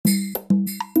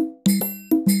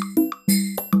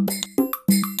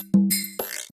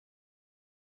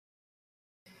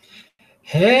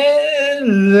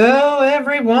Hello,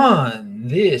 everyone.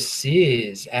 This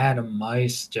is Adam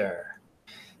Meister,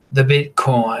 the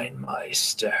Bitcoin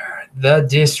Meister, the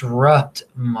Disrupt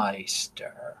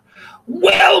Meister.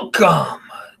 Welcome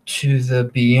to the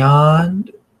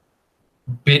Beyond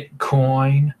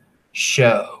Bitcoin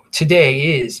show.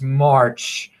 Today is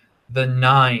March the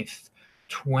 9th,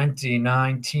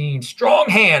 2019. Strong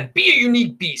hand, be a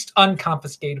unique beast,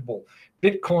 unconfiscatable.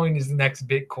 Bitcoin is the next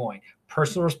Bitcoin.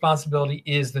 Personal responsibility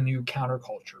is the new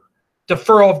counterculture.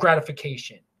 Deferral of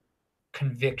gratification,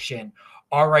 conviction.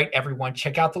 All right, everyone,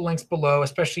 check out the links below,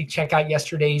 especially check out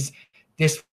yesterday's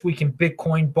This Week in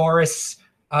Bitcoin. Boris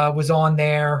was on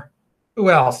there. Who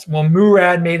else? Well,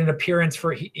 Murad made an appearance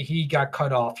he got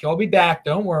cut off. He'll be back.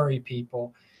 Don't worry,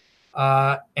 people.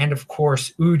 And of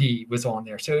course, Udi was on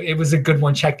there. So it was a good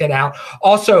one. Check that out.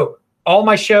 Also, all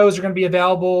my shows are going to be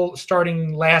available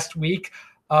starting last week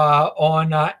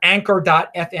on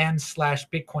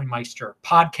anchor.fm/BitcoinMeister.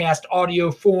 Podcast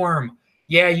audio form.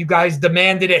 Yeah, you guys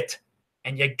demanded it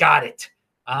and you got it.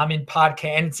 I'm in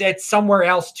podcast, and it's somewhere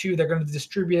else too. They're going to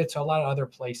distribute it to a lot of other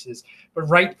places. But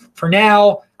right for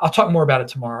now, I'll talk more about it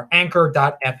tomorrow.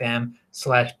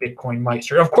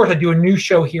 Anchor.fm/BitcoinMeister. Of course, I do a new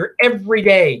show here every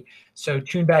day. So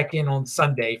tune back in on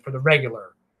Sunday for the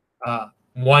regular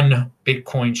one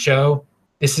Bitcoin show.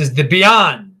 This is the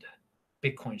Beyond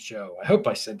Bitcoin show. I hope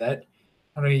I said that.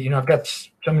 I mean, I've got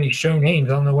so many show names.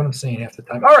 I don't know what I'm saying half the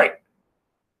time. All right.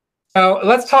 So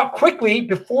let's talk quickly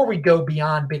before we go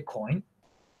beyond Bitcoin.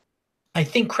 I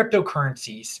think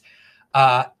cryptocurrencies,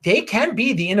 they can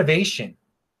be the innovation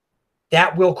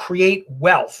that will create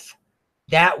wealth,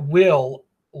 that will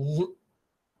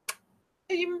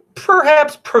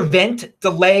perhaps prevent,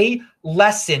 delay,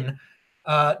 lessen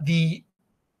the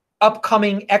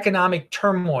upcoming economic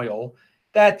turmoil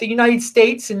that the United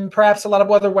States and perhaps a lot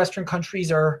of other Western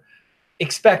countries are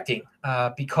expecting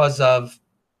because of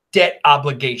debt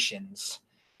obligations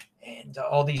and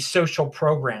all these social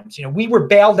programs. We were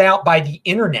bailed out by the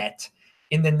internet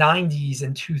in the 90s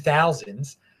and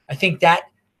 2000s. I think that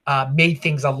made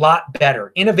things a lot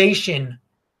better. Innovation,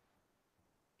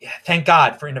 thank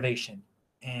God for innovation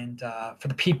and for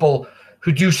the people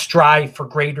who do strive for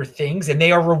greater things, and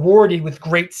they are rewarded with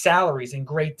great salaries and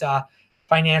great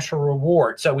financial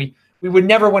reward. So we would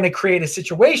never want to create a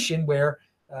situation where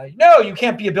you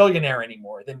can't be a billionaire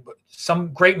anymore. Then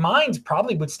some great minds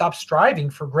probably would stop striving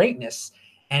for greatness,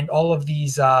 and all of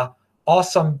these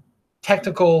awesome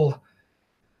technical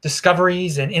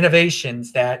discoveries and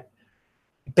innovations that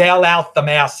bail out the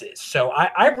masses. So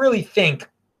I really think,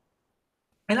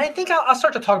 and I think I'll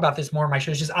start to talk about this more in my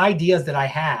shows, just ideas that I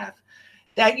have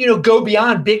that, go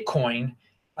beyond Bitcoin,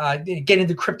 get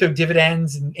into crypto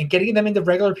dividends and getting them into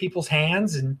regular people's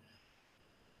hands. And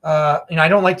I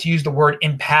don't like to use the word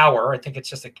empower. I think it's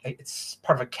just it's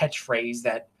part of a catchphrase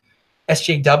that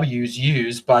SJWs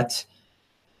use, but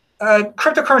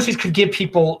cryptocurrencies could give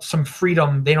people some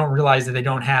freedom they don't realize that they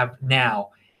don't have now.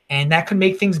 And that could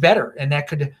make things better. And that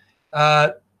could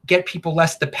get people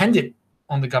less dependent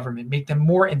on the government, make them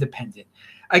more independent.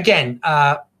 Again,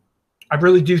 I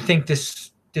really do think this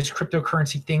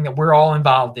cryptocurrency thing that we're all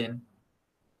involved in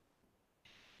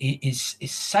is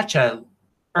such a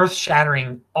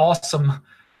earth-shattering, awesome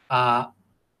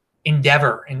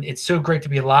endeavor, and it's so great to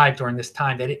be alive during this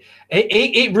time that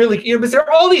it really, because there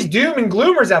are all these doom and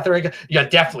gloomers out there. Yeah,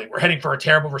 definitely, we're heading for a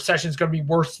terrible recession. It's going to be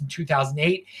worse than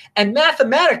 2008, and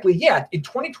mathematically, yeah, in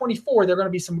 2024 there are going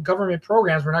to be some government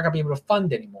programs we're not going to be able to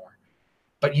fund anymore.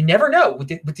 But you never know what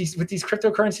these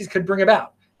cryptocurrencies could bring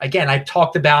about. Again, I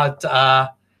talked about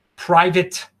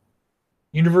private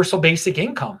universal basic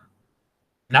income,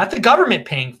 not the government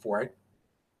paying for it,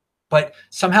 but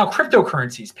somehow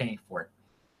cryptocurrencies paying for it.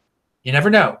 You never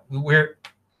know.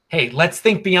 Let's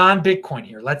think beyond Bitcoin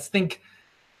here. Let's think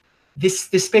this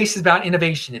space is about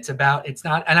innovation. It's not,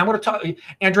 and I'm going to talk,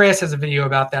 Andreas has a video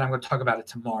about that. I'm going to talk about it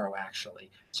tomorrow,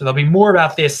 actually. So there'll be more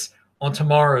about this on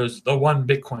tomorrow's The One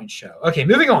Bitcoin show. Okay,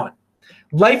 moving on.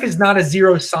 Life is not a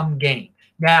zero-sum game.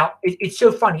 Now, it's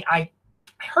so funny. I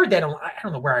heard that I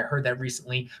don't know where I heard that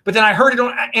recently, but then I heard it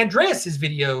on Andreas's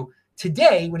video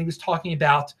today when he was talking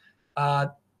about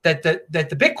that the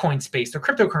Bitcoin space, the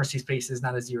cryptocurrency space, is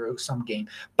not a zero-sum game.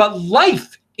 But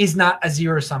life is not a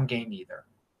zero-sum game either.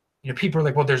 People are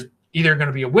like, well, there's either going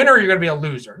to be a winner or you're going to be a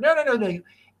loser. No.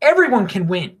 Everyone can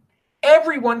win.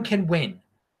 Everyone can win.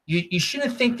 You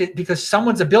shouldn't think that because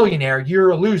someone's a billionaire,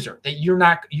 you're a loser, that you're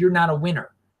not a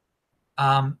winner.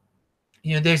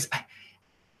 There's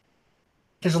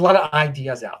a lot of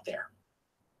ideas out there.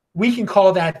 We can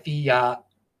call that the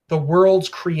world's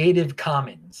creative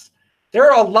commons.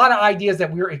 There are a lot of ideas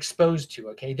that we're exposed to,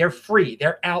 okay? They're free.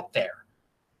 They're out there.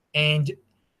 And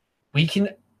we can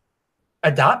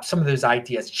adopt some of those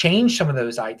ideas, change some of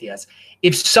those ideas.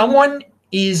 If someone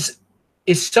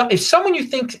if someone you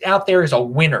think out there is a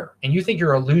winner and you think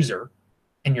you're a loser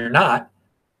and you're not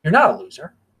a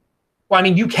loser. Well, I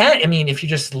mean, you can't. I mean, if you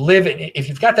just live it, if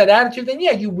you've got that attitude, then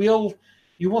yeah, you will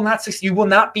not succeed. You will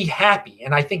not be happy.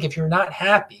 And I think if you're not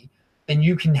happy, then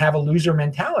you can have a loser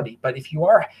mentality. But if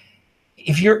you're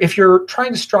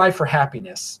trying to strive for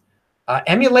happiness,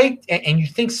 emulate, and you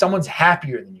think someone's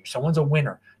happier than you, someone's a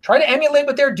winner, try to emulate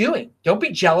what they're doing. Don't be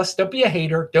jealous. Don't be a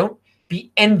hater. Don't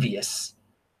be envious,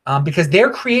 because their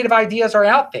creative ideas are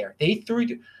out there.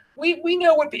 We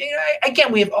know what.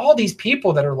 Again, we have all these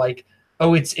people that are like,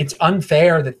 oh, it's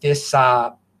unfair that this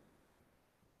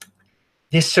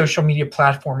social media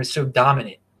platform is so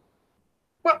dominant.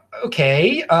 Well,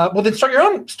 okay. Well, then start your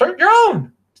own.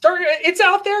 It's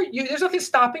out there. There's nothing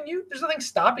stopping you. There's nothing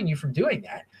stopping you from doing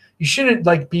that. You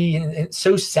shouldn't be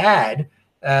so sad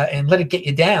and let it get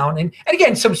you down. And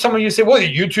again, some of you say, well,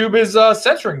 YouTube is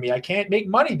censoring me. I can't make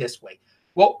money this way.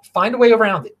 Well, find a way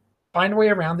around it. Find a way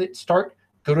around it.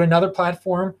 Go to another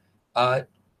platform,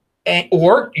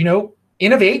 or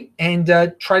innovate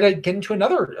and try to get into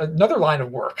another line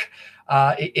of work.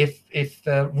 If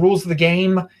the rules of the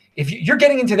game, if you're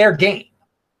getting into their game,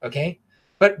 okay.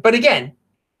 But again,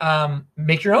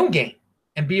 make your own game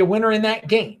and be a winner in that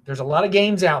game. There's a lot of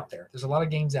games out there.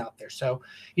 So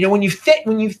when you think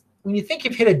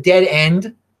you've hit a dead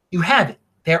end, you haven't.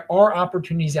 There are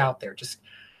opportunities out there.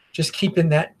 Just keep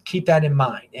that in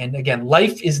mind. And again,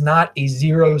 life is not a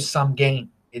zero-sum game.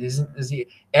 It isn't.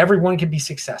 Everyone can be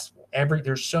successful.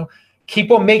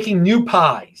 Keep on making new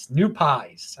pies.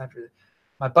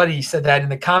 My buddy said that in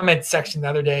the comment section the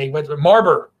other day.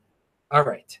 Marber. All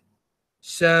right.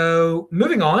 So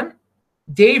moving on,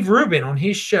 Dave Rubin on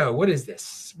his show. What is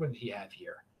this? What did he have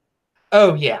here?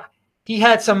 Oh yeah, he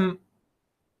had some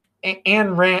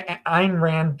Ayn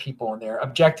Rand people in there,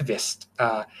 objectivist,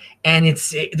 and it's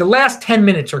the last 10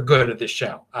 minutes are good of this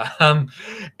show.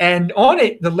 And on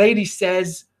it, the lady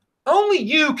says, "Only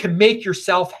you can make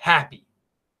yourself happy.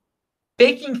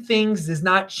 Faking things does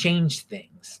not change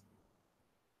things."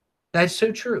 That's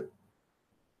so true.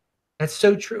 That's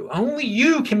so true. Only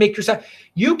you can make yourself.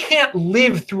 You can't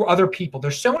live through other people.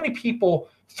 There's so many people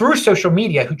through social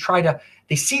media who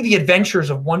they see the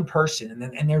adventures of one person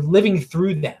and they're living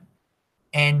through them.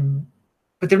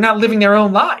 But they're not living their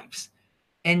own lives.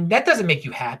 And that doesn't make you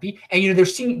happy. And, they're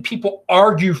seeing people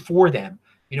argue for them,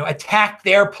 attack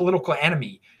their political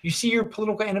enemy. You see your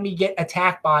political enemy get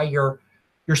attacked by your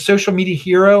social media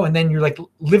hero, and then you're like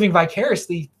living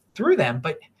vicariously through them.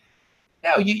 But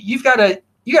no, you got to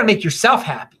make yourself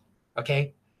happy.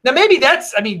 Okay. Now, maybe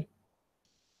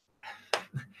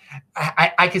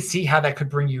I could see how that could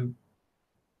bring you.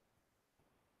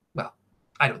 Well,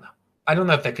 I don't know. I don't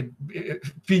know if that could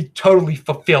be totally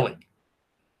fulfilling.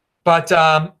 But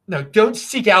no, don't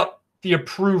seek out the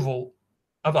approval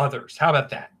of others. How about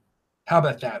that? How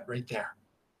about that right there?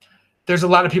 There's a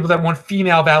lot of people that want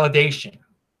female validation.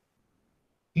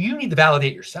 You need to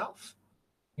validate yourself.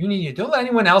 Don't let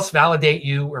anyone else validate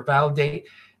you or validate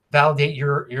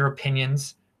your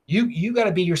opinions. You got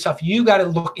to be yourself. You got to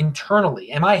look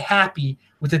internally. Am I happy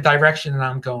with the direction that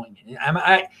I'm going in? Am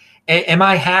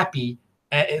I happy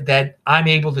that I'm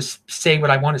able to say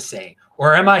what I want to say,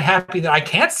 or am I happy that I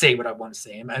can't say what I want to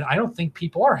say? And I don't think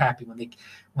people are happy when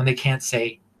they can't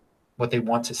say what they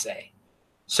want to say.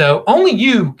 So only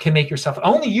you can make yourself.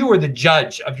 Only you are the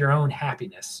judge of your own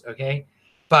happiness. Okay,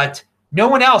 but no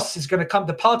one else is going to come.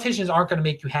 The politicians aren't going to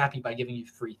make you happy by giving you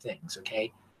free things.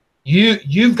 Okay,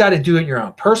 you've got to do it your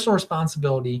own. Personal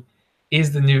responsibility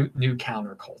is the new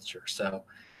counterculture. So.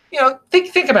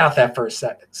 Think about that for a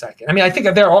second. I mean, I think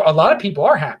that a lot of people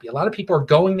are happy. A lot of people are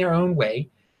going their own way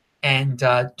and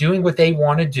doing what they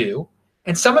want to do.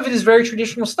 And some of it is very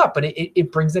traditional stuff, but it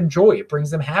brings them joy. It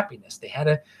brings them happiness. They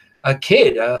had a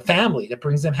kid, a family that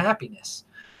brings them happiness.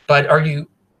 But are you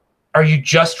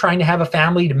just trying to have a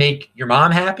family to make your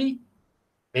mom happy,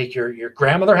 make your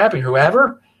grandmother happy,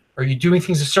 whoever? Are you doing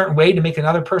things a certain way to make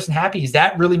another person happy? Is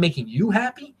that really making you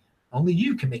happy? Only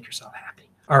you can make yourself happy.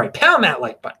 All right, pound that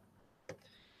like button.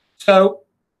 So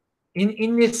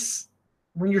in this,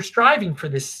 when you're striving for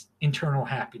this internal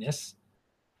happiness,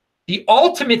 the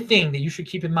ultimate thing that you should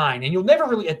keep in mind, and you'll never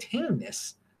really attain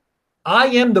this, I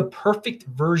am the perfect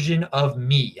version of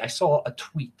me. I saw a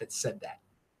tweet that said that.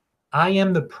 I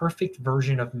am the perfect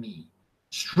version of me.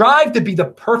 Strive to be the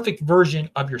perfect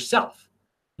version of yourself,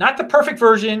 not the perfect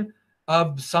version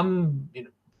of some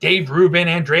Dave Rubin,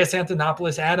 Andreas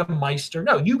Antonopoulos, Adam Meister.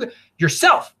 No,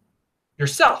 yourself.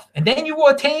 And then you will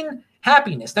attain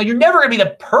happiness. Now, you're never going to be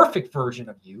the perfect version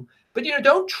of you, but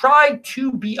don't try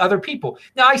to be other people.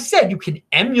 Now, I said you can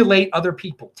emulate other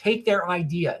people, take their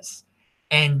ideas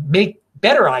and make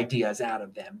better ideas out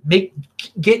of them,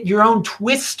 get your own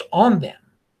twist on them.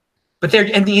 But they're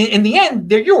in the end,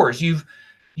 they're yours.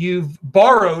 You've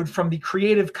borrowed from the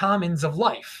Creative Commons of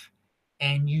life,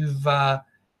 and you've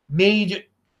made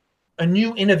a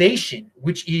new innovation,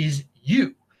 which is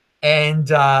you.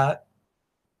 And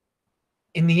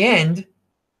in the end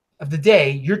of the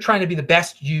day, you're trying to be the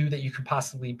best you that you could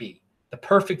possibly be, the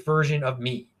perfect version of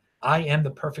me. I am the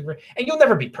perfect version. And you'll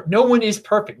never be no one is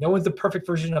perfect. No one's the perfect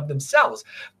version of themselves.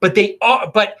 But they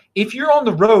are. But if you're on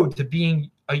the road to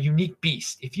being a unique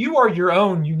beast, if you are your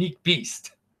own unique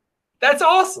beast, that's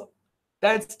awesome.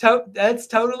 That's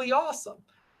totally awesome.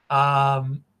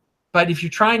 But if you're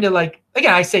trying to, like,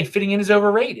 again, I say fitting in is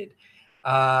overrated.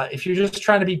 If you're just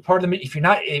trying to be part of the,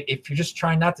 if you're just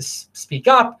trying not to speak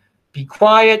up, be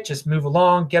quiet, just move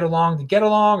along, get along to get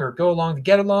along, or go along to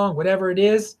get along, whatever it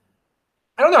is.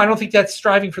 I don't know. I don't think that's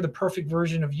striving for the perfect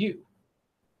version of you.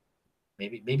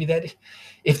 Maybe that,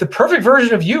 if the perfect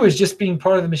version of you is just being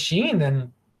part of the machine,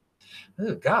 then,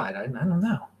 oh God, I don't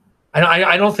know.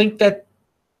 I don't think that.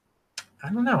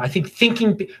 I don't know. I think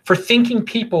thinking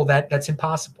people that's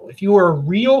impossible. If you are a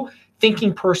real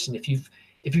thinking person, if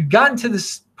you've gotten to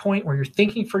this point where you're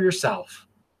thinking for yourself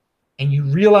and you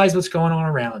realize what's going on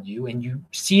around you and you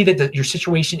see that your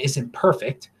situation isn't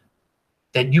perfect,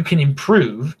 that you can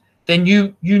improve, then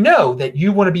you know that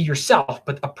you want to be yourself,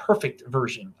 but a perfect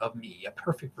version of me, a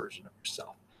perfect version of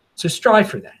yourself. So strive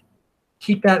for that.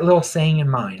 Keep that little saying in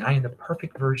mind. I am the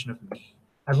perfect version of me.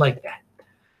 I like that.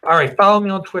 All right, follow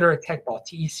me on Twitter at TechBalt,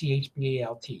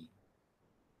 TechBalt.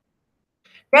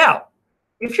 Now,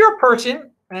 if you're a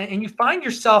person and you find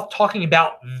yourself talking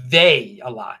about they a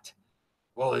lot,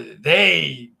 well,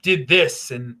 they did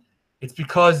this, and it's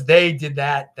because they did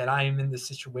that I am in this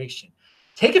situation.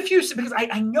 Take a few, because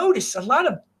I notice a lot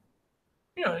of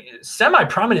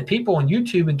semi-prominent people on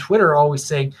YouTube and Twitter always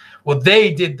saying, well,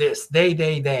 they did this, they.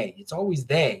 It's always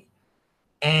they.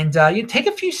 And you take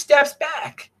a few steps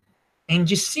back and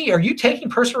just see, are you taking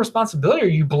personal responsibility, or are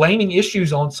you blaming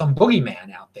issues on some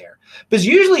boogeyman out there? Because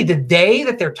usually the they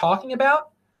that they're talking about,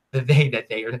 the they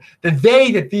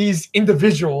that these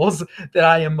individuals that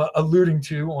I am alluding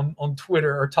to on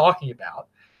Twitter are talking about,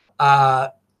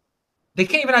 they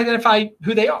can't even identify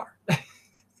who they are.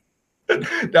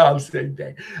 No, I'm saying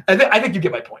they. I think you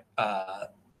get my point.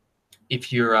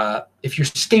 If you're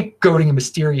scapegoating a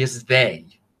mysterious they,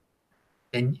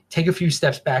 then take a few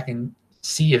steps back and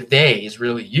see if they is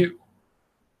really you.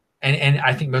 And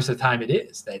I think most of the time it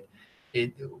is, that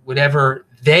whatever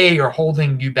they are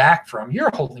holding you back from, you're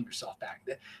holding yourself back.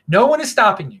 No one is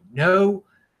stopping you.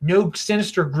 No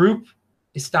sinister group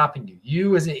is stopping you.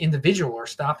 You as an individual are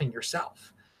stopping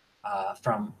yourself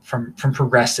from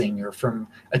progressing, or from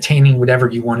attaining whatever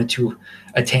you wanted to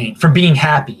attain, from being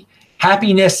happy.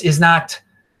 Happiness is not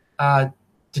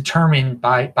determined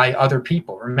by other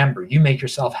people. Remember, you make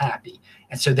yourself happy.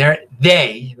 And so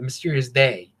the mysterious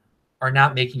they, are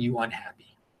not making you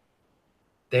unhappy.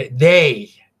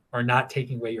 They are not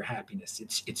taking away your happiness.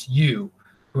 It's you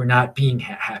who are not being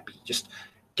happy. Just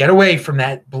get away from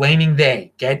that blaming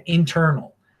they. Get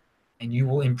internal, and you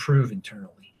will improve internally.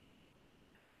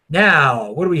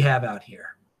 Now, what do we have out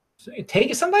here? So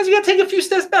sometimes you got to take a few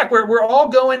steps back. We're all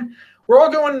going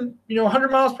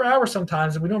 100 miles per hour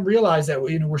sometimes, and we don't realize that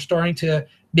we're starting to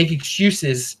make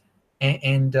excuses,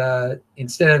 and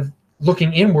instead of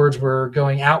looking inwards, we're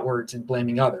going outwards and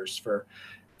blaming others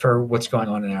for what's going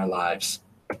on in our lives.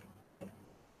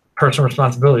 Personal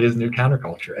responsibility is a new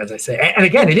counterculture, as I say. And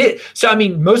again, it is. So, I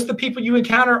mean, most of the people you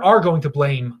encounter are going to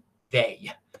blame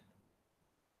they.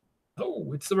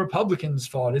 Oh, it's the Republicans'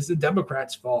 fault. It's the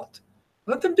Democrats' fault.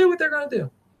 Let them do what they're going to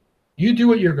do. You do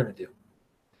what you're going to do.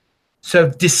 So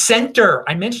Dissenter,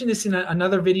 I mentioned this in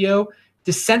another video.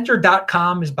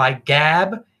 Dissenter.com is by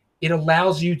Gab. It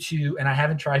allows you to, and I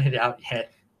haven't tried it out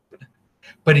yet,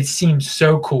 but it seems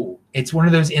so cool. It's one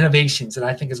of those innovations that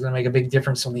I think is going to make a big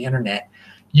difference on the internet.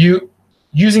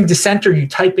 Using Dissenter, you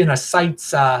type in a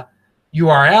site's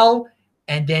URL,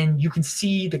 and then you can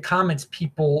see the comments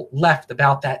people left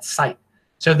about that site.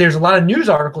 So there's a lot of news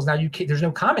articles now. There's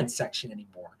no comment section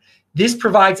anymore. This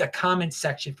provides a comment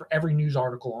section for every news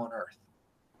article on Earth.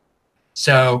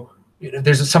 So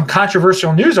there's some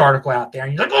controversial news article out there,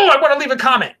 and you're like, oh, I want to leave a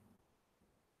comment.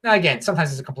 Now, again,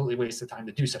 sometimes it's a completely waste of time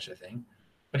to do such a thing.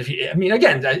 But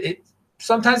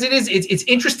sometimes it is. It's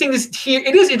interesting to hear.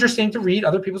 It is interesting to read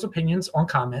other people's opinions on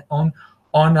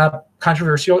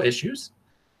controversial issues.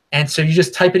 And so you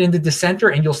just type it into Dissenter,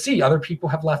 and you'll see other people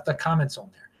have left the comments on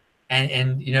there.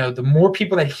 And you know, the more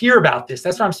people that hear about this,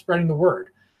 that's why I'm spreading the word,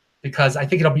 because I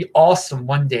think it'll be awesome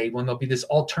one day when there'll be this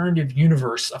alternative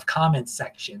universe of comment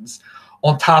sections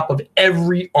on top of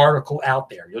every article out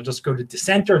there. You'll just go to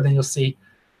Dissenter, then you'll see,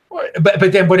 but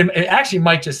it actually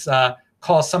might just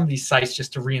cause some of these sites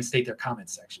just to reinstate their comment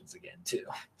sections again too.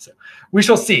 So we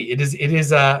shall see.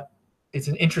 It's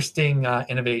an interesting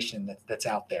innovation that's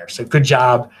out there. So good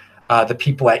job, the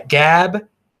people at Gab.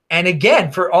 And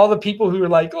again, for all the people who are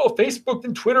like, oh, Facebook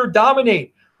and Twitter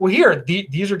dominate. Well, here,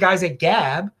 these are guys at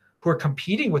Gab who are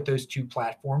competing with those two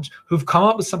platforms, who've come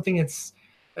up with something that's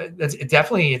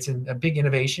definitely, it's a big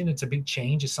innovation. It's a big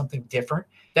change. It's something different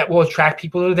that will attract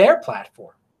people to their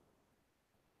platform.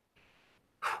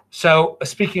 So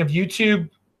speaking of YouTube,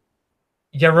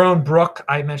 Yaron Brook,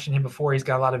 I mentioned him before. He's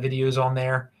got a lot of videos on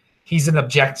there. He's an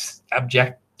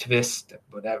objectivist,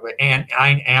 whatever, and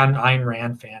Ayn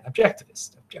Rand fan.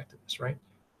 Objectivist, right?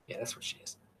 Yeah, that's what she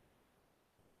is.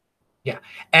 Yeah,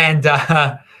 and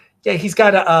yeah, he's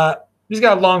got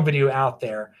a long video out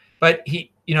there. But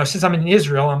he, you know, since I'm in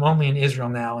Israel, I'm only in Israel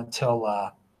now until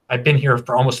I've been here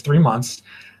for almost 3 months,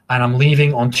 and I'm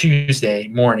leaving on Tuesday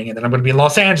morning, and then I'm going to be in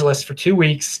Los Angeles for 2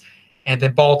 weeks, and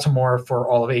then Baltimore for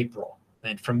all of April.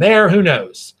 And from there, who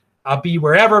knows? I'll be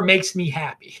wherever makes me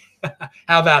happy.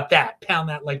 How about that? Pound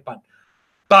that like button.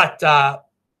 But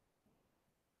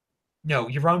no,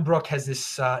 Yaron Brook has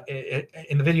this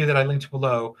in the video that I linked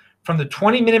below, from the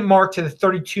 20-minute mark to the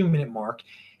 32-minute mark.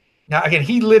 Now, again,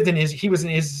 he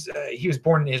was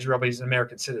born in Israel, but he's an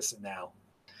American citizen now.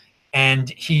 And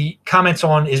he comments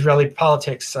on Israeli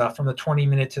politics from the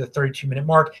 20-minute to the 32-minute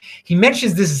mark. He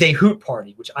mentions this Zehut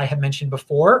party, which I have mentioned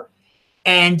before.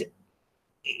 And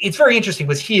it's very interesting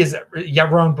because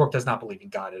Yaron Brook does not believe in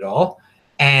God at all.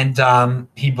 And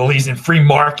he believes in free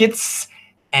markets.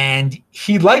 And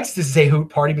he likes the Zehut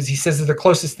party because he says they're the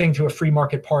closest thing to a free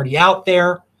market party out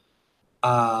there.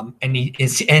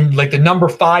 And like the number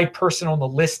 5 person on the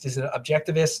list is an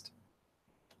objectivist.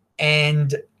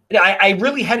 And I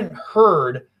really hadn't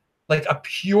heard like a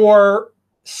pure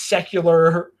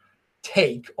secular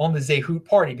take on the Zehut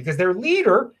party, because their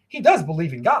leader, he does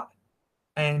believe in God.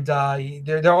 And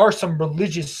there are some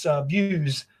religious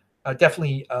views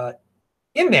definitely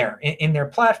in their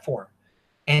platform.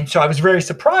 And so I was very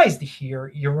surprised to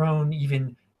hear Yaron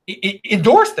even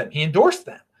endorse them. He endorsed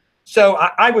them. So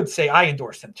I would say I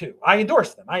endorse them too. I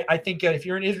endorse them. I think if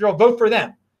you're in Israel, vote for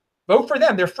them. Vote for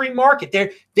them. They're free market.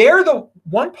 They're the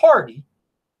one party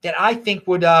that I think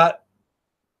would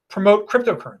promote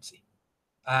cryptocurrency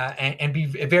and be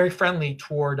very friendly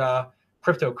toward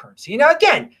cryptocurrency. Now,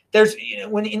 again,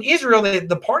 when in Israel,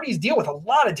 the parties deal with a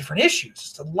lot of different issues.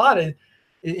 It's a lot of,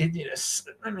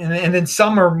 and then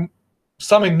some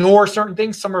ignore certain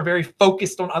things. Some are very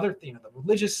focused on other things, the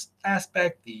religious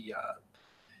aspect,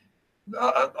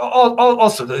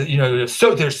 also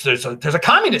there's a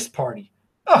communist party.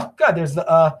 Oh God,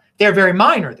 they're very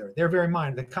minor there. They're very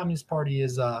minor. The Communist Party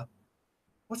is I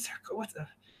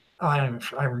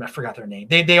forgot their name.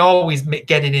 They always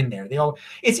get it in there.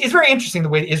 It's very interesting the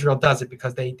way Israel does it,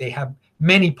 because they have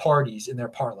many parties in their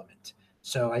parliament.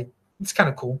 So it's kind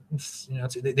of cool.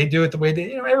 They do it the way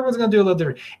everyone's going to do a little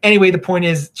different. Anyway, the point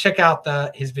is, check out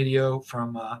his video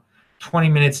from 20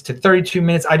 minutes to 32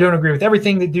 minutes. I don't agree with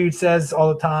everything the dude says all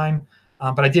the time,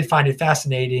 but I did find it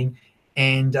fascinating.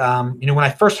 And when I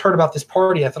first heard about this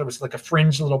party, I thought it was like a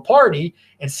fringe little party.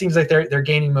 And it seems like they're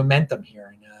gaining momentum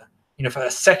here. And if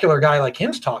a secular guy like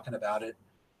him's talking about it,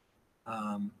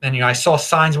 and I saw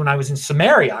signs when I was in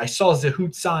Samaria. I saw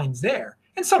Zehut signs there,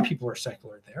 and some people are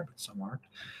secular there, but some aren't.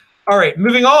 All right,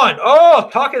 moving on. Oh,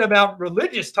 talking about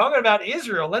religious, talking about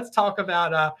Israel. Let's talk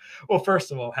about. Well,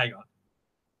 first of all, hang on.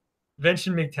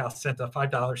 Vention MGTOW sent a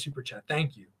 $5 super chat.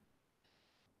 Thank you.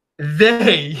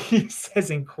 They, he says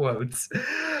in quotes,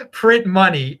 print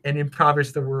money and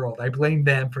impoverish the world. I blame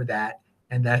them for that,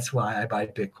 and that's why I buy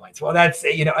Bitcoins. Well, that's,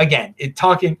 again,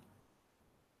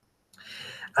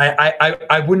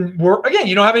 I wouldn't worry. Again,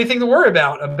 you don't have anything to worry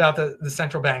about the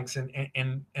central banks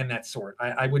and that sort.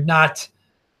 I would not.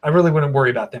 I really wouldn't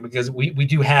worry about them, because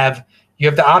you have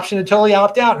the option to totally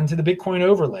opt out into the Bitcoin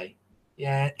overlay.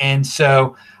 Yeah, and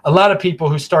so a lot of people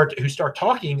who start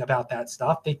talking about that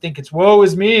stuff, they think it's woe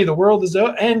is me, the world is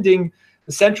ending,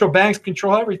 the central banks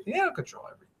control everything. They don't control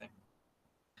everything.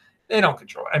 They don't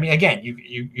control. I mean, again,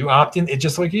 you opt in. It's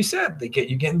just like you said. You get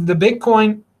into the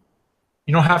Bitcoin.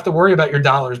 You don't have to worry about your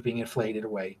dollars being inflated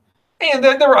away. And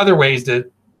there were other ways there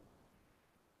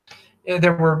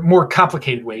were more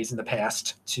complicated ways in the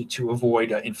past to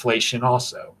avoid inflation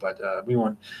also. But we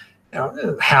want.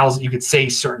 Housing, you could say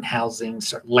certain housing,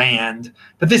 certain land,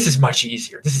 but this is much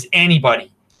easier. This is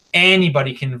anybody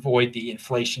anybody can avoid the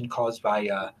inflation caused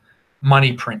by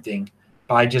money printing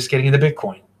by just getting into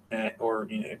Bitcoin. Or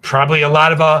probably a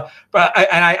lot of but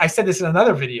I said this in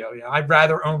another video. I'd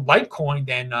rather own Litecoin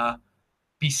than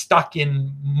be stuck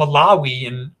in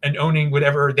Malawi and owning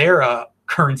whatever their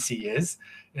currency is.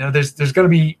 There's going to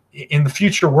be, in the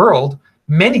future world,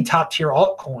 many top tier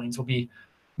altcoins will be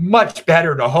much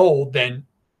better to hold than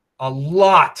a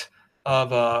lot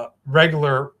of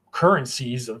regular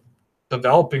currencies of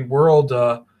developing world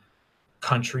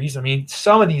countries. I mean,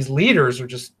 some of these leaders are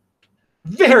just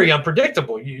very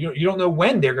unpredictable. You don't know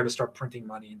when they're going to start printing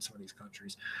money in some of these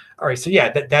countries. All right, so yeah,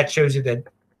 that shows you that.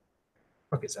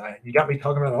 Okay, so you got me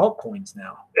talking about altcoins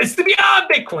now. It's the Beyond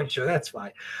Bitcoin show. That's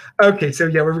fine. Okay, so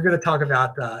yeah, we're going to talk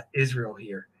about Israel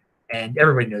here, and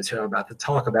everybody knows who I'm about to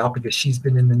talk about because she's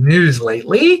been in the news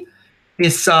lately.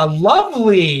 This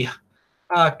lovely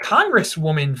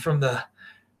congresswoman from the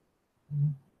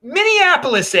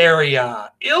Minneapolis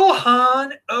area,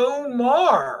 Ilhan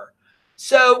Omar.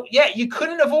 So yeah, you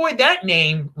couldn't avoid that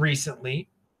name recently,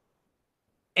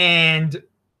 and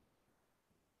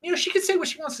she can say what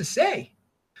she wants to say.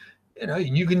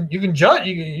 You can judge,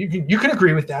 you can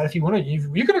agree with that if you want to.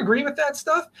 You can agree with that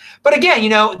stuff, but again,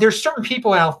 there's certain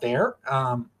people out there,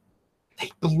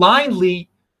 they blindly,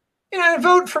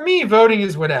 vote for me. Voting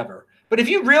is whatever. But if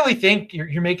you really think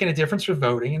you're making a difference with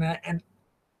voting, and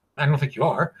I don't think you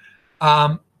are,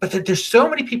 but that there's so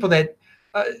many people that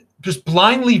just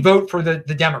blindly vote for the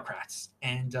Democrats,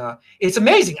 and it's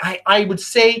amazing. I would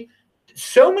say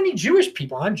so many Jewish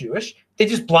people. I'm Jewish. They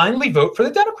just blindly vote for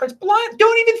the Democrats.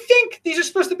 Don't even think. These are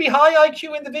supposed to be high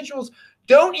IQ individuals.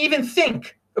 Don't even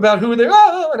think about who they're.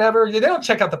 Whatever. They don't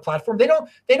check out the platform. They don't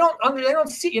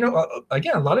see.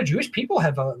 Again, a lot of Jewish people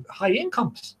have high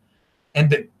incomes, and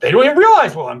they don't even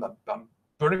realize. Well, I'm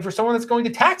voting for someone that's going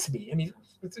to tax me. I mean,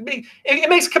 it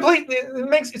makes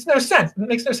no sense. It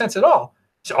makes no sense at all.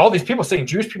 So all these people saying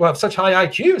Jewish people have such high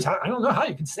IQs, I don't know how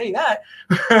you can say that.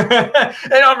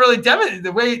 They don't really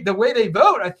demonstrate the way they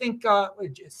vote. I think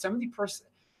 70%.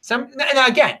 And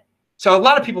again, so a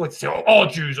lot of people like to say, all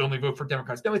Jews only vote for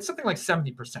Democrats. No, it's something like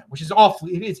 70%, which is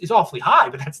awfully high,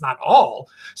 but that's not all.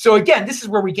 So again, this is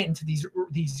where we get into these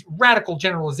radical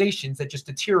generalizations that just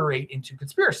deteriorate into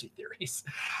conspiracy theories.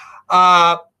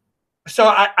 So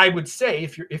I would say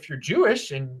if you're Jewish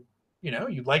and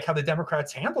you like how the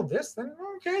Democrats handled this, then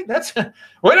okay, that's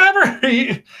whatever.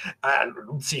 I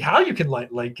don't see how you can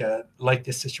like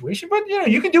this situation, but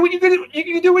you can do what you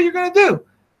can do what you're going to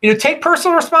do. Take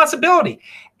personal responsibility.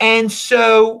 And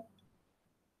so,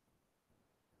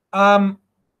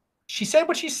 she said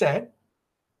what she said,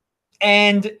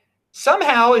 and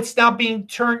somehow it's now being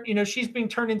turned. She's being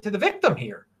turned into the victim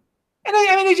here. And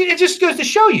I mean, it just goes to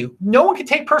show you, no one can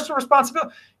take personal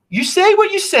responsibility. You say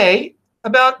what you say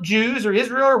about Jews or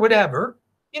Israel or whatever,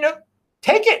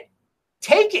 take it.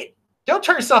 Don't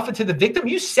turn yourself into the victim.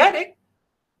 You said it.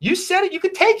 You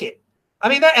could take it. I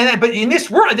mean, but in this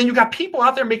world, then you got people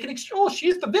out there making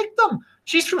she's the victim.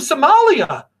 She's from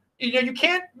Somalia. You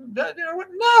can't.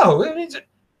 No, I mean,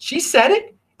 she said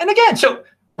it. And again, so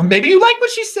maybe you like what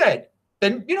she said.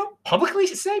 Then publicly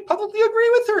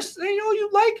agree with her. Say,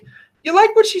 you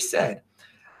like what she said.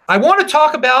 I want to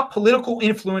talk about political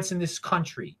influence in this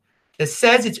country that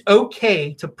says it's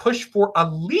okay to push for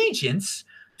allegiance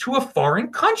to a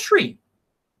foreign country.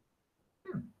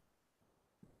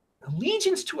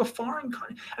 Allegiance to a foreign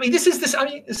country. I mean, this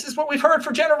is what we've heard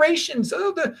for generations.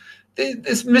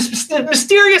 This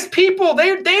mysterious people.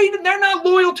 They're not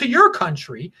loyal to your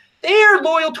country. They are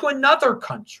loyal to another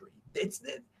country. They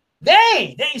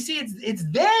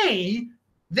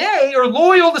are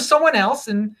loyal to someone else,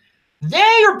 and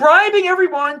they are bribing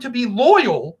everyone to be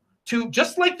loyal to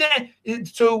just like that.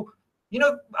 So, I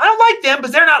don't like them,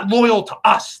 but they're not loyal to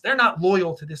us. They're not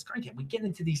loyal to this country. We get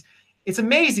into these, it's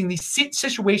amazing, these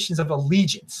situations of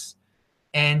allegiance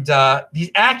and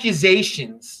these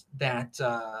accusations that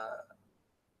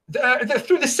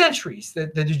through the centuries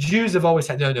that the Jews have always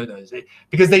had. No.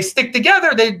 Because they stick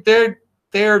together. They're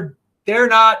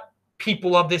not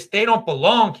people of this. They don't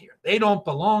belong here. They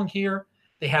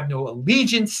have no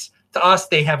allegiance to us.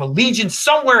 They have allegiance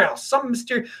somewhere else, some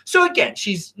mysterious. So again,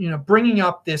 she's bringing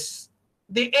up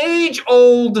the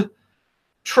age-old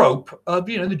trope of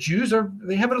the Jews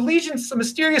they have a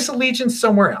mysterious allegiance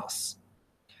somewhere else.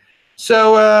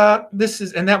 So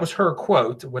that was her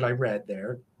quote, what I read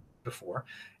there before.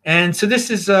 And so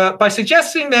this is by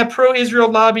suggesting that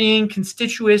pro-Israel lobbying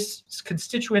constituents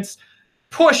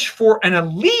push for an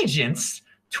allegiance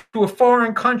to a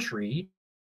foreign country,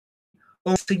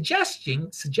 or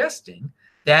suggesting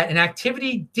that an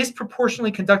activity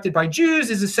disproportionately conducted by Jews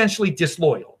is essentially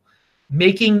disloyal.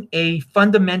 making a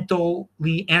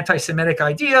fundamentally anti-Semitic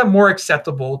idea more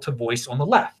acceptable to voice on the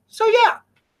left. So yeah,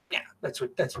 that's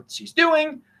what she's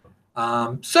doing.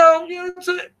 So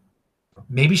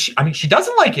maybe she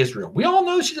doesn't like Israel. We all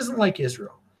know she doesn't like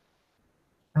Israel.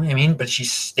 I mean, but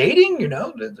she's stating,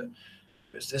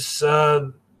 there's this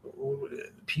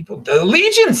people, the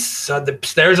allegiance.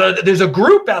 There's a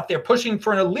group out there pushing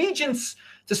for an allegiance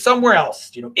to somewhere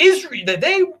else.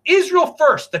 Israel, Israel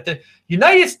first. That the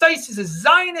United States is a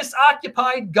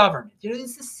Zionist-occupied government.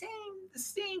 It's the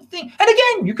same thing. And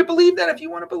again, you could believe that if you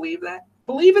want to believe that.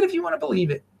 Believe it if you want to believe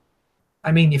it.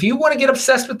 I mean, if you want to get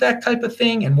obsessed with that type of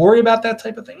thing and worry about that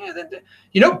type of thing, then,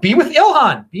 be with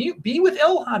Ilhan. Be with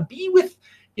Ilhan. Be with,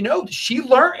 she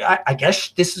learned. I guess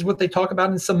this is what they talk about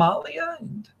in Somalia.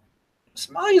 And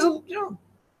Somalia's,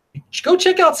 go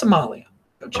check out Somalia.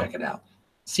 Go check it out.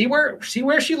 See where she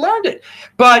learned it.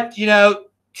 But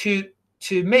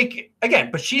to make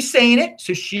again, but she's saying it,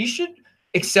 so she should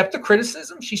accept the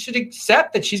criticism. She should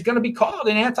accept that she's going to be called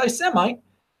an anti-Semite.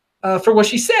 For what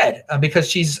she said,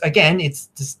 because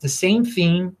it's the same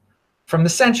theme from the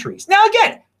centuries. Now,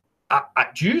 again,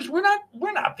 Jews, we're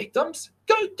not victims.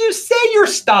 Say your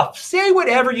stuff. Say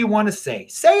whatever you want to say.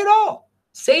 Say it all.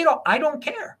 Say it all. I don't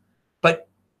care. But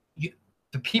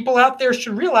the people out there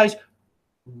should realize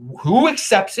who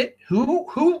accepts it,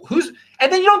 who's,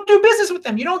 and then you don't do business with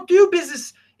them. You don't do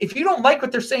business if you don't like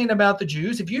what they're saying about the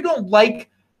Jews. If you don't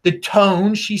like the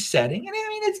tone she's setting, and I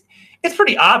mean, it's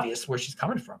pretty obvious where she's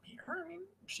coming from here. I mean,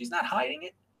 she's not hiding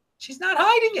it. She's not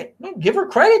hiding it. No, give her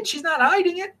credit. She's not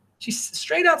hiding it. She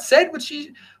straight out said what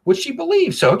she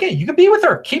believes. So, okay, you can be with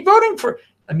her. Keep voting for.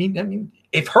 I mean,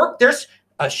 if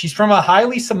she's from a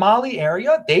highly Somali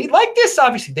area. They like this.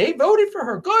 Obviously, they voted for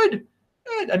her. Good.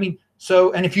 I mean,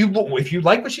 so, and if you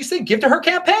like what she said, give to her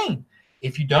campaign.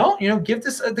 If you don't, give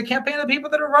this the campaign of the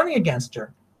people that are running against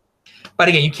her. But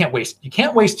again, you can't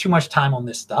waste too much time on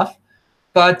this stuff.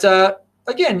 But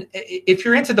again, if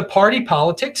you're into the party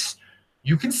politics,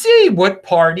 you can see what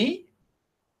party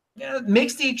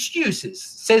makes the excuses,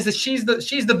 says that she's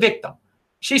the victim.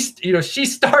 She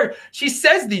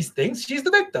says these things. She's the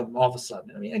victim all of a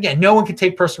sudden. I mean, again, no one can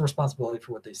take personal responsibility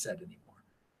for what they said anymore.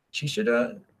 She should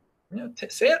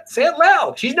say it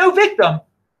loud. She's no victim.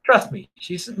 Trust me,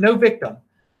 she's no victim.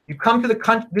 You come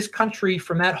to this country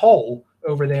from that hole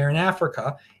over there in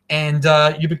Africa, and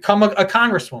you become a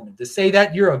congresswoman. To say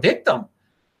that you're a victim,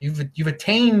 you've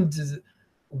attained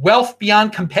wealth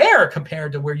beyond compare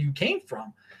compared to where you came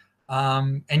from,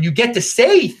 and you get to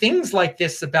say things like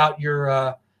this about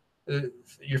your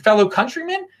fellow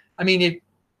countrymen. I mean,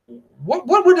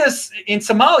 what would us in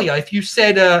Somalia if you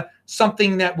said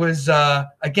something that was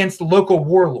against the local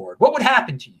warlord? What would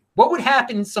happen to you? What would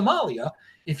happen in Somalia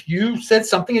if you said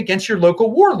something against your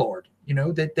local warlord?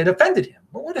 That offended him.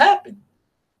 What would happen?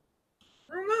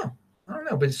 I don't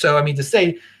know. But so, I mean, to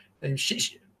say,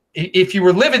 if you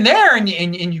were living there and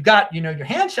you got, your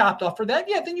hand chopped off for that,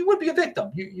 yeah, then you would be a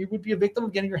victim. You would be a victim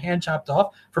of getting your hand chopped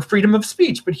off for freedom of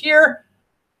speech. But here,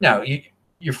 no,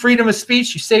 your freedom of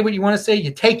speech, you say what you want to say,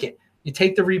 you take it. You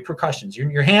take the repercussions.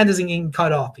 Your hand isn't getting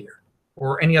cut off here,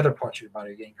 or any other parts of your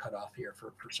body are getting cut off here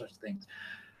for such things.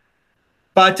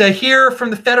 But here from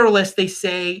the Federalist, they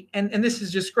say, and this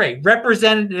is just great,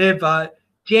 Representative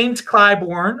James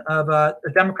Clyburn of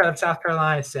the Democrat of South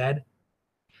Carolina said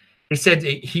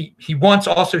he once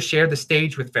also shared the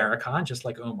stage with Farrakhan, just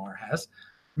like Omar has,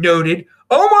 noted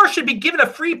Omar should be given a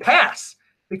free pass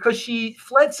because she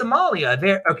fled Somalia.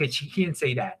 He didn't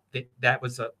say that. That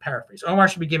was a paraphrase. Omar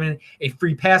should be given a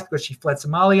free pass because she fled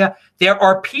Somalia. There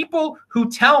are people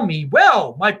who tell me,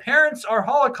 well, my parents are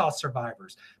Holocaust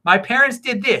survivors. My parents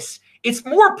did this. It's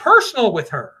more personal with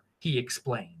her, he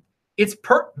explained.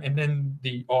 And then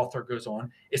the author goes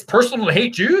on, it's personal to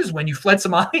hate Jews when you fled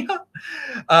Somalia.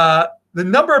 The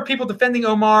number of people defending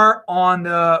Omar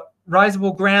on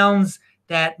risible grounds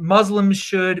that Muslims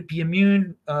should be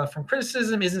immune from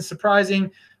criticism isn't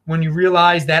surprising when you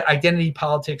realize that identity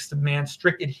politics demands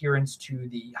strict adherence to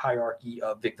the hierarchy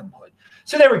of victimhood.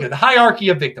 So there we go, the hierarchy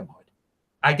of victimhood.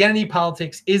 Identity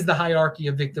politics is the hierarchy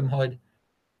of victimhood.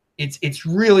 It's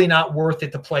really not worth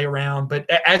it to play around. But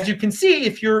as you can see,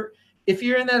 if you're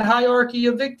in that hierarchy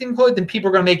of victimhood, then people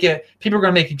are going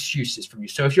to make excuses from you.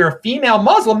 So if you're a female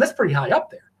Muslim, that's pretty high up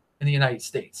there in the United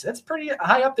States. That's pretty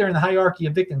high up there in the hierarchy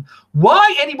of victim.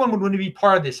 Why anyone would want to be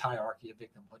part of this hierarchy of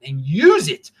victimhood and use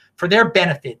it for their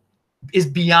benefit is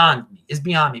beyond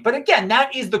me. But again,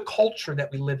 that is the culture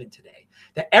that we live in today,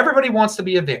 that everybody wants to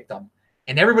be a victim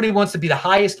and everybody wants to be the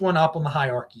highest one up on the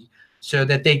hierarchy so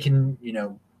that they can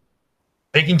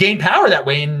gain power that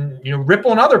way and, rip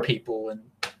on other people. And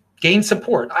gain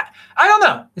support. I don't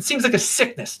know. It seems like a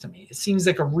sickness to me. It seems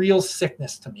like a real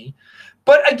sickness to me.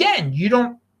 But again, you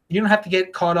don't have to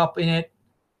get caught up in it.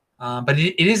 But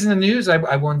it is in the news.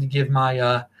 I wanted to give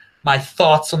my my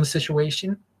thoughts on the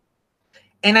situation,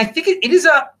 and I think it is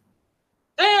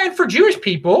and for Jewish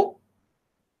people,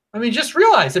 I mean, just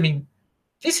realize, I mean,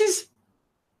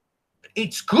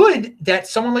 it's good that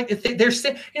someone like there's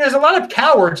there's a lot of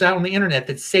cowards out on the internet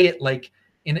that say it like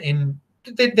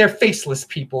they're faceless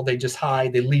people. They just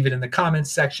hide. They leave it in the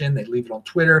comments section. They leave it on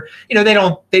Twitter. They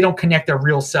don't connect their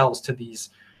real selves to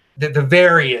the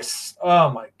various. Oh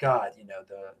my God,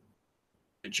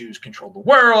 the Jews control the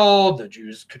world. The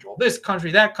Jews control this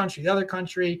country, that country, the other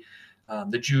country.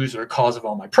 The Jews are the cause of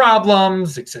all my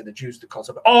problems. They said the Jews are the cause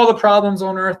of all the problems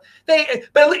on earth.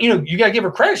 But you got to give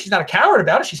her credit. She's not a coward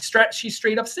about it. She's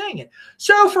straight up saying it.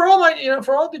 So for all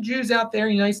for all the Jews out there in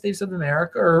the United States of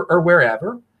America or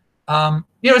wherever,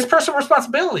 it's personal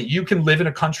responsibility. You can live in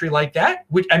a country like that,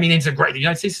 which the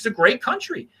United States is a great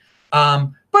country.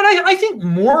 But I think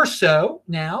more so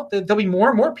now that there'll be more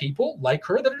and more people like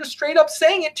her that are just straight up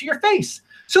saying it to your face.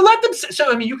 So let them.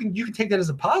 So you can take that as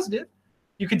a positive.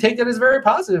 You can take that as very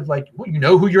positive. Like, you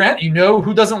know who you're at. You know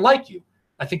who doesn't like you.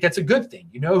 I think that's a good thing.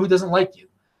 You know who doesn't like you.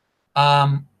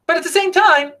 But at the same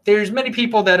time, there's many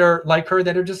people that are like her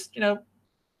that are just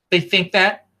they think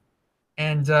that,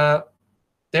 and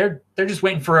they're just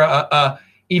waiting for a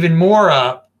even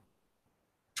more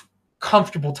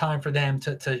comfortable time for them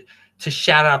to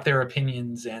shout out their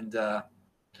opinions. And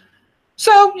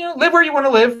so live where you want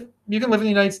to live. You can live in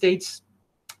the United States.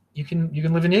 You can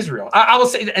live in Israel. I will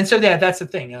say, and so that's the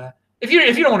thing. If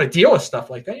you don't want to deal with stuff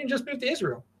like that, you can just move to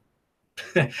Israel.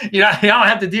 You don't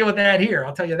have to deal with that here.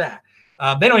 I'll tell you that.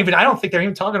 They don't even. I don't think they're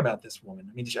even talking about this woman.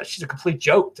 I mean, she's a complete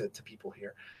joke to people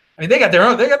here. I mean, they got their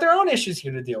own issues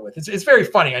here to deal with. It's very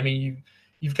funny. I mean,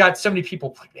 you've got so many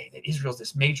people like, hey, that Israel's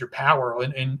this major power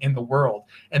in the world,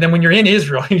 and then when you're in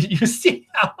Israel, you see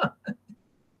how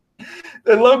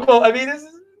the local. I mean,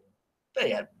 they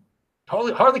have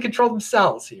hardly control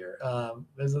themselves here.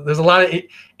 There's a lot of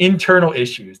internal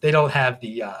issues. They don't have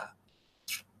the.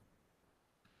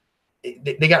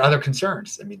 They got other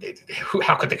concerns. I mean,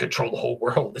 how could they control the whole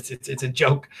world? It's a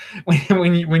joke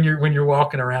when you're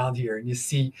walking around here and you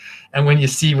see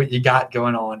what you got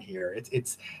going on here.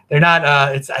 They're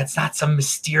not it's not some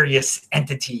mysterious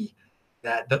entity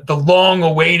that the long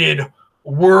awaited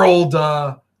world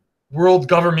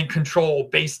government control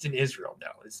based in Israel. No,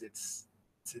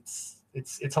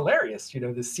 it's hilarious,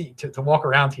 to walk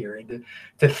around here and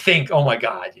to think, oh my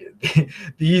God,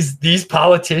 these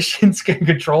politicians can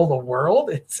control the world.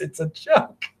 It's a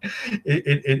joke.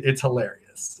 It's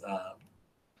hilarious.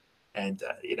 And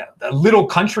a little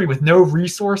country with no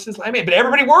resources. I mean, but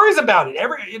everybody worries about it.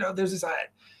 There's this,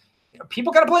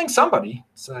 people got to blame somebody.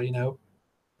 So,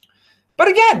 but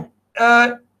again,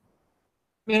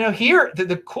 here,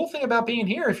 the cool thing about being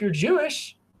here, if you're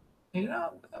Jewish,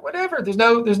 whatever. There's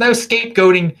no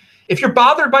scapegoating. If you're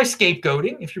bothered by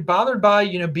scapegoating, if you're bothered by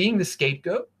being the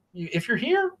scapegoat, if you're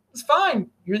here, it's fine.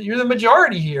 You're the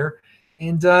majority here,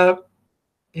 and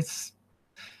it's.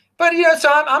 But so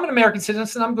I'm an American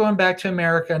citizen. I'm going back to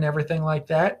America and everything like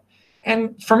that.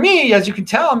 And for me, as you can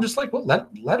tell, I'm just like, well,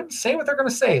 let them say what they're going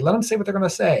to say. Let them say what they're going to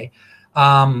say.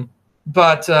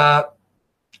 But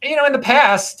in the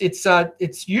past,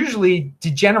 it's usually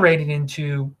degenerated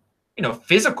into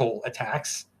physical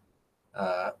attacks.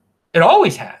 It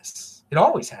always has,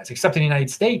 except in the United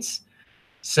States.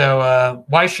 So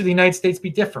why should the United States be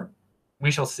different?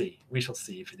 We shall see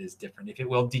if it is different, if it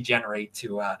will degenerate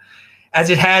to, as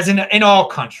it has in all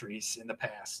countries in the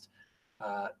past.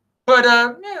 But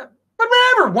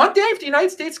whatever. One day, if the United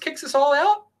States kicks us all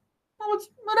out, well, it's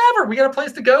whatever. We got a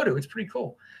place to go to. It's pretty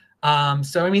cool.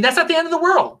 So that's not the end of the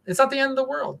world. It's not the end of the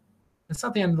world. It's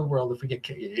not the end of the world if we get.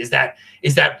 Is that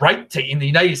right? In the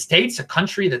United States, a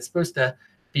country that's supposed to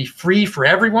be free for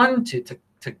everyone, to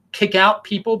kick out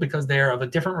people because they're of a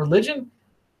different religion?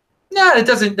 No, it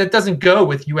doesn't. That doesn't go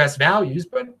with U.S. values,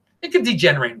 but it could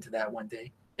degenerate into that one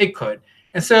day. It could,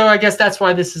 and so I guess that's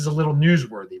why this is a little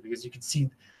newsworthy, because you can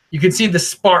see the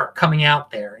spark coming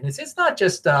out there, and it's not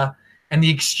just and the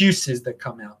excuses that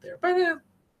come out there, but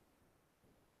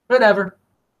whatever.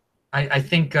 I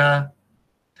think.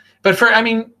 But for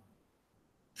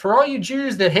all you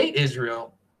Jews that hate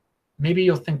Israel, maybe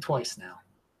you'll think twice now.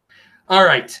 All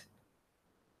right.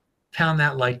 Pound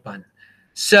that like button.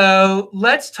 So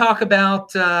let's talk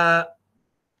about, there's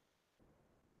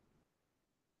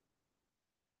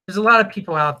a lot of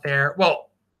people out there,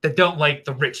 that don't like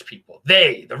the rich people.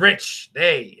 The rich,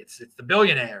 it's the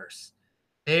billionaires.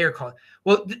 They are called.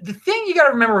 Well, the thing you got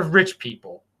to remember with rich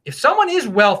people if someone is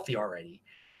wealthy already,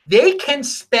 they can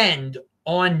spend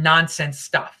on nonsense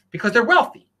stuff because they're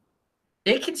wealthy.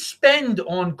 They can spend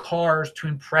on cars to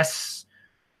impress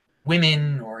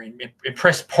women or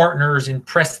impress partners,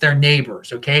 impress their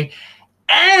neighbors, okay?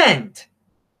 And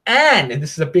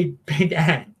this is a big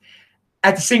and,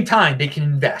 at the same time, they can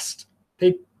invest.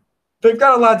 They've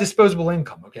got a lot of disposable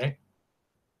income, okay?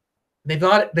 They've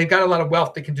got a lot of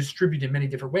wealth they can distribute in many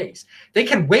different ways. They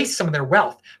can waste some of their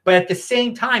wealth, but at the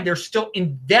same time, they're still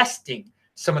investing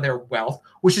some of their wealth,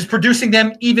 which is producing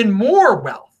them even more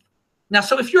wealth. Now,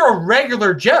 so if you're a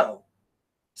regular Joe,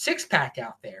 six-pack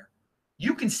out there,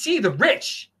 you can see the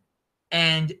rich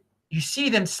and you see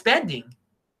them spending,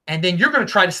 and then you're going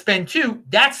to try to spend too.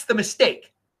 That's the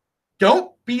mistake.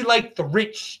 Don't be like the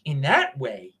rich in that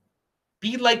way.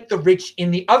 Be like the rich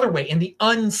in the other way, in the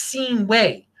unseen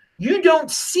way. You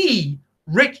don't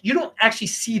actually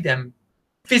see them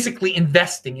physically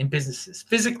investing in businesses,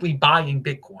 physically buying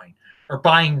Bitcoin or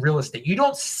buying real estate. You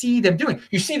don't see them doing.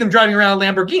 You see them driving around a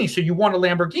Lamborghini, so you want a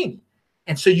Lamborghini.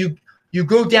 And so you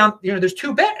go down, there's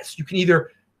two bets. You can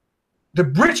either, the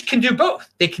rich can do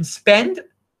both. They can spend,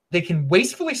 they can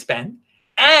wastefully spend,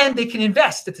 and they can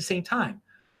invest at the same time.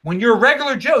 When you're a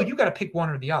regular Joe, you got to pick one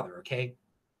or the other, okay?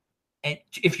 And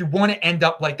if you want to end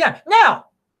up like that. Now,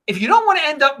 if you don't want to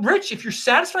end up rich, if you're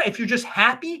satisfied, if you're just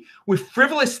happy with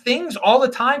frivolous things all the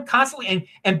time, constantly,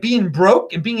 and being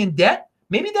broke and being in debt,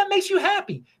 maybe that makes you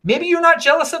happy. Maybe you're not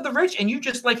jealous of the rich and you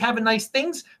just like having nice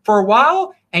things for a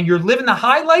while and you're living the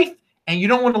high life and you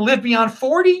don't want to live beyond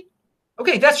 40.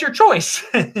 Okay, that's your choice.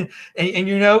 and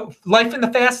life in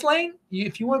the fast lane,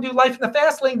 if you want to do life in the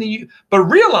fast lane, but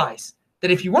realize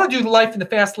that if you want to do the life in the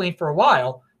fast lane for a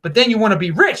while, but then you want to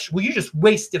be rich, well, you just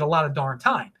wasted a lot of darn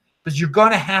time because you're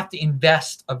going to have to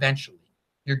invest eventually.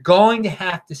 You're going to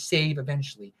have to save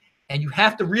eventually. And you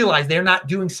have to realize they're not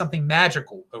doing something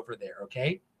magical over there,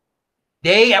 okay?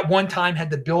 They at one time had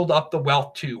to build up the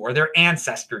wealth too, or their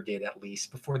ancestor did at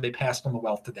least, before they passed on the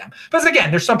wealth to them. Because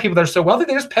again, there's some people that are so wealthy,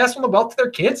 they just pass on the wealth to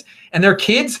their kids, and their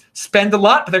kids spend a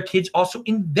lot, but their kids also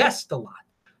invest a lot.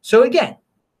 So again,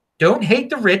 don't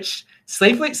hate the rich.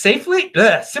 Simply take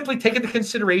into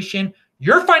consideration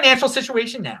your financial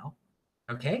situation now,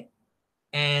 okay?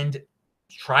 And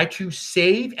try to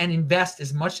save and invest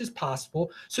as much as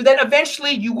possible so that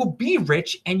eventually you will be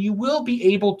rich and you will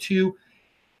be able to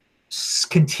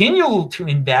continue to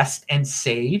invest and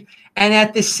save. And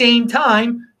at the same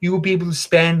time, you will be able to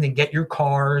spend and get your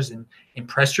cars and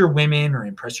impress your women or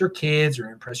impress your kids or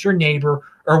impress your neighbor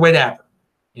or whatever,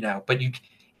 but you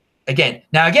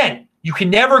can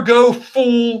never go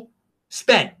full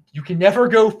spend. You can never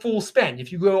go full spend.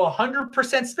 If you go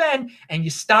 100% spend and you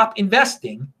stop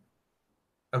investing,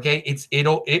 okay,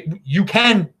 you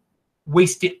can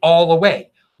waste it all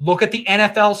away. Look at the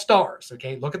NFL stars,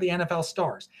 okay? Look at the NFL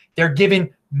stars. They're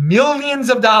given millions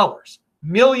of dollars.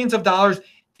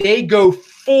 They go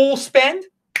full spend,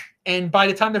 and by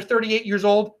the time they're 38 years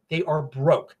old, they are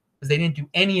broke because they didn't do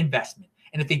any investment.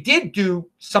 And if they did do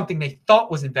something they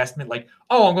thought was investment, like,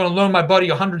 oh, I'm going to loan my buddy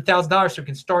 $100,000 so he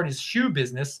can start his shoe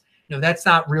business, that's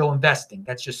not real investing.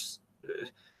 That's just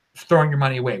throwing your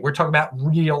money away. We're talking about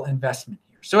real investment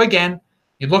here. So again,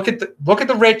 you look at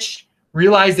the rich,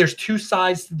 realize there's two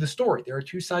sides to the story. There are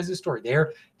two sides of the story.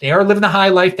 They are living the high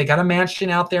life. They got a mansion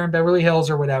out there in Beverly Hills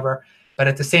or whatever, but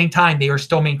at the same time, they are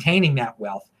still maintaining that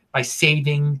wealth by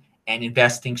saving and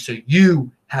investing. So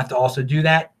you have to also do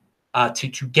that.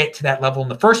 To get to that level in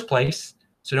the first place.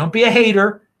 So don't be a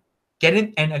hater. Get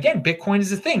in. And again, Bitcoin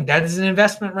is a thing. That is an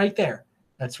investment right there.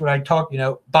 That's what I talk,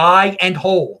 buy and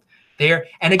hold there.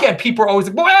 And again, people are always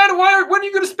like, when are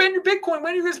you going to spend your Bitcoin?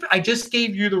 When are you going to spend? I just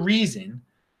gave you the reason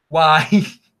why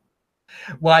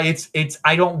it's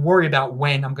I don't worry about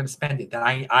when I'm going to spend it. That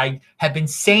I have been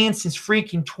saying since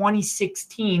freaking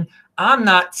 2016, I'm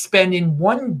not spending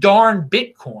one darn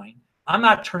Bitcoin. I'm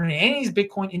not turning any of these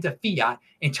Bitcoin into fiat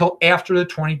until after the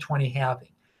 2020 halving.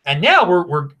 And now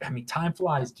time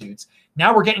flies, dudes.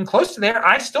 Now we're getting close to there.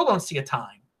 I still don't see a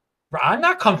time. I'm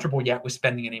not comfortable yet with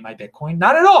spending any of my Bitcoin.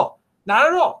 Not at all.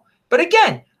 But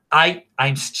again,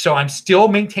 I'm still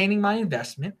maintaining my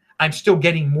investment. I'm still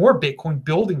getting more Bitcoin,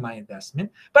 building my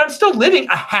investment, but I'm still living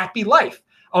a happy life.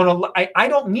 I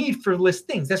don't need frivolous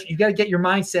things. That's what you got to get your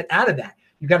mindset out of that.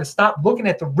 You got to stop looking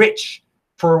at the rich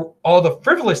for all the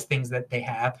frivolous things that they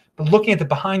have, but looking at the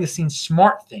behind the scenes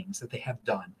smart things that they have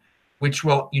done, which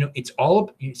will, it's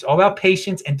all about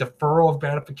patience and deferral of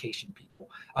gratification,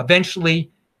 people.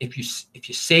 Eventually, if you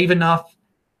save enough,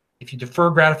 if you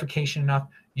defer gratification enough,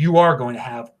 you are going to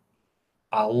have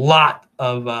a lot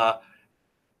of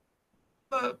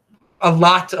a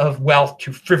lot of wealth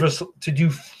to do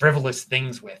frivolous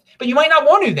things with. But you might not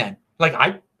want to then. Like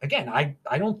I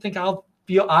don't think I'll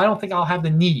have the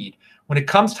need. When it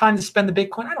comes time to spend the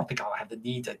Bitcoin, I don't think I'll have the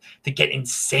need to get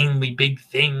insanely big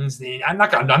things. I'm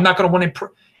not gonna want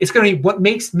to. It's gonna be what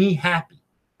makes me happy.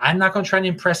 I'm not gonna try to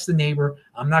impress the neighbor.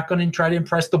 I'm not gonna try to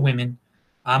impress the women.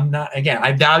 I'm not. Again,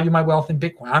 I value my wealth in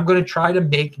Bitcoin. I'm gonna try to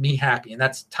make me happy, and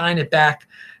that's tying it back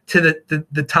to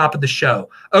the top of the show.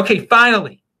 Okay,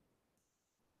 finally.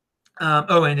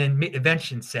 And then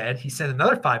Invention said, he sent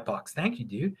another $5. Thank you,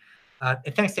 dude.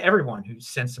 And thanks to everyone who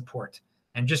sends support.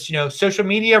 And just, social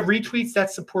media retweets,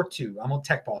 that's support too. I'm on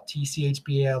TechBalt,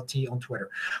 TCHBALT on Twitter.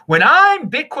 When I'm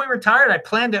Bitcoin retired, I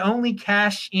plan to only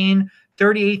cash in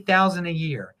 $38,000 a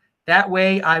year. That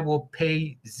way I will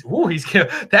pay, zero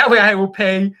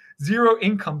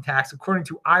income tax according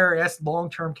to IRS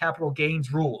long-term capital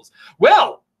gains rules.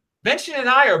 Well, Benson and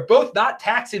I are both not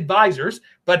tax advisors,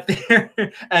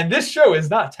 and this show is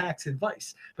not tax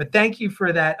advice. But thank you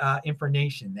for that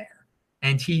information there.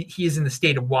 And he is in the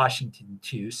state of Washington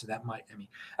too, so that might.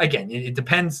 Again, it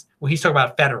depends. Well, he's talking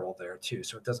about federal there too,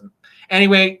 so it doesn't.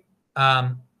 Anyway, I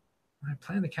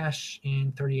plan to cash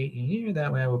in 38 a year.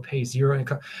 That way, I will pay zero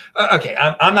income. Okay,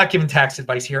 I'm not giving tax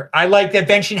advice here. I like that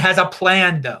Benson has a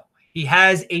plan, though. He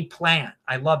has a plan.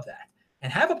 I love that.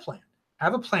 And have a plan.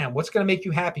 Have a plan. What's going to make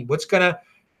you happy? What's going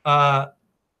to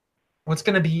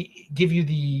give you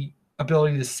the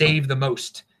ability to save the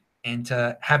most and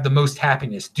to have the most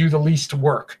happiness, do the least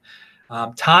work.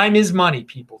 Time is money,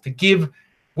 people. To give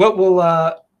what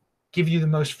will give you the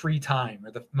most free time or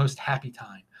the most happy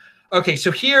time. Okay,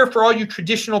 so here for all you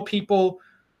traditional people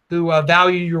who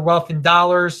value your wealth in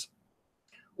dollars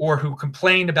or who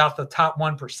complain about the top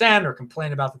 1% or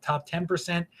complain about the top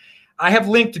 10%, I have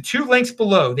linked to 2 links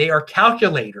below. They are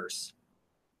calculators.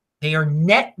 They are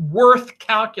net worth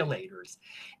calculators,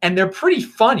 and they're pretty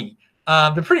funny.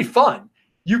 They're pretty fun.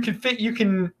 You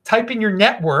can type in your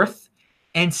net worth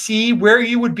and see where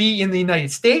you would be in the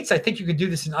United States. I think you can do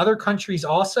this in other countries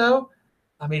also.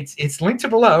 It's linked to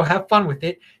below. Have fun with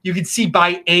it. You can see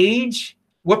by age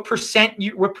what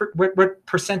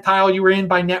percentile you were in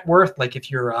by net worth. Like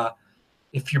if you're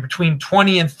between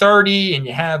 20 and 30 and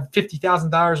you have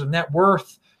 $50,000 of net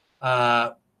worth,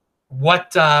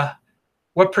 what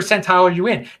percentile are you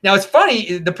in? Now, it's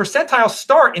funny, the percentiles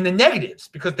start in the negatives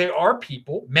because there are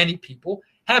many people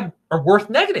are worth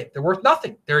negative. They're worth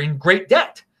nothing. They're in great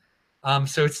debt.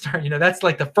 So it's that's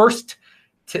like the first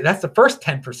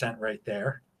 10% right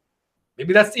there.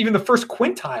 Maybe that's even the first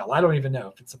quintile. I don't even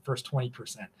know if it's the first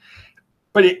 20%.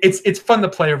 But it's fun to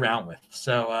play around with.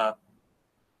 So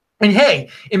and hey,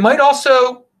 it might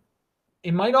also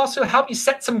help you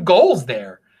set some goals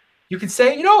there. You can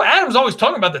say, Adam's always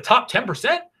talking about the top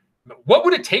 10%. What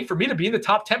would it take for me to be in the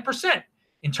top 10%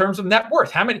 in terms of net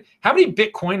worth? How many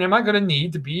Bitcoin am I going to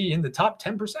need to be in the top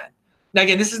 10%? Now,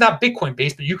 again, this is not Bitcoin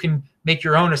based, but you can make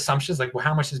your own assumptions like, well,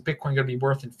 how much is Bitcoin going to be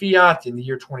worth in fiat in the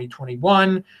year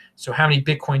 2021? So how many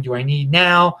Bitcoin do I need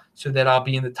now so that I'll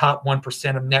be in the top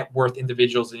 1% of net worth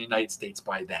individuals in the United States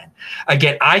by then?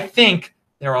 Again, I think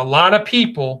there are a lot of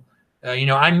people,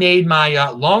 I made my,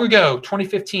 long ago,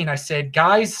 2015, I said,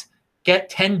 guys, get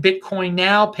 10 Bitcoin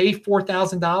now, pay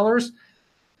 $4,000.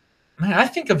 Man, I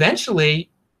think eventually,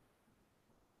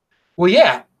 well,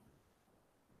 yeah,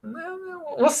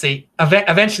 we'll see.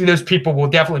 Eventually, those people will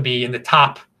definitely be in the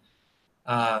top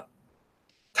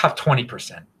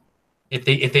 20% if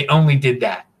they only did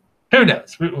that. Who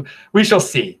knows? We shall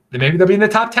see. Maybe they'll be in the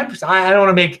top 10%. I don't want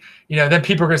to make, then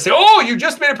people are going to say, oh, you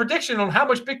just made a prediction on how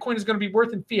much Bitcoin is going to be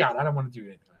worth in fiat. I don't want to do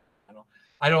anything.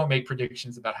 I don't make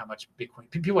predictions about how much Bitcoin.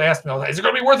 People ask me all the time, is it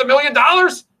going to be worth $1 million?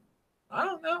 I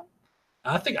don't know.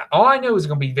 I think all I know is it's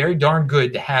going to be very darn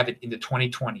good to have it in the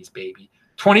 2020s, baby.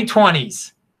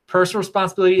 2020s. Personal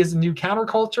responsibility is a new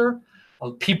counterculture.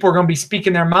 People are going to be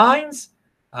speaking their minds.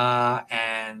 Yeah,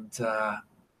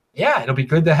 it'll be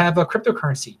good to have a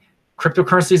cryptocurrency.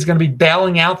 Cryptocurrency is going to be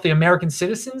bailing out the American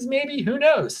citizens, maybe? Who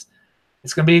knows?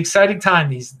 It's going to be an exciting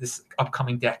time this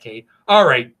upcoming decade. All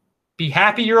right. Be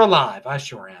happy you're alive. I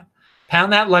sure am.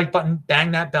 Pound that like button. Bang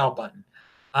that bell button.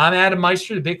 I'm Adam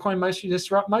Meister, the Bitcoin Meister,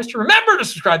 Disrupt Meister. Remember to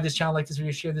subscribe to this channel, like this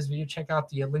video, share this video, check out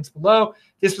the links below.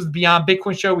 This was the Beyond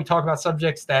Bitcoin show. We talk about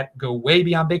subjects that go way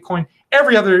beyond Bitcoin.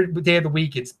 Every other day of the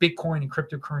week, it's Bitcoin and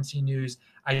cryptocurrency news.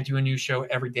 I do a new show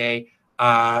every day.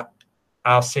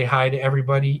 I'll say hi to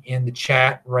everybody in the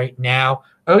chat right now.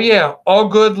 Oh, yeah, All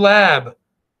Good Lab.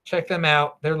 Check them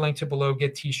out. They're linked to below.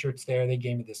 Get T-shirts there. They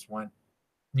gave me this one.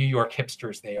 New York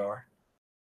hipsters they are.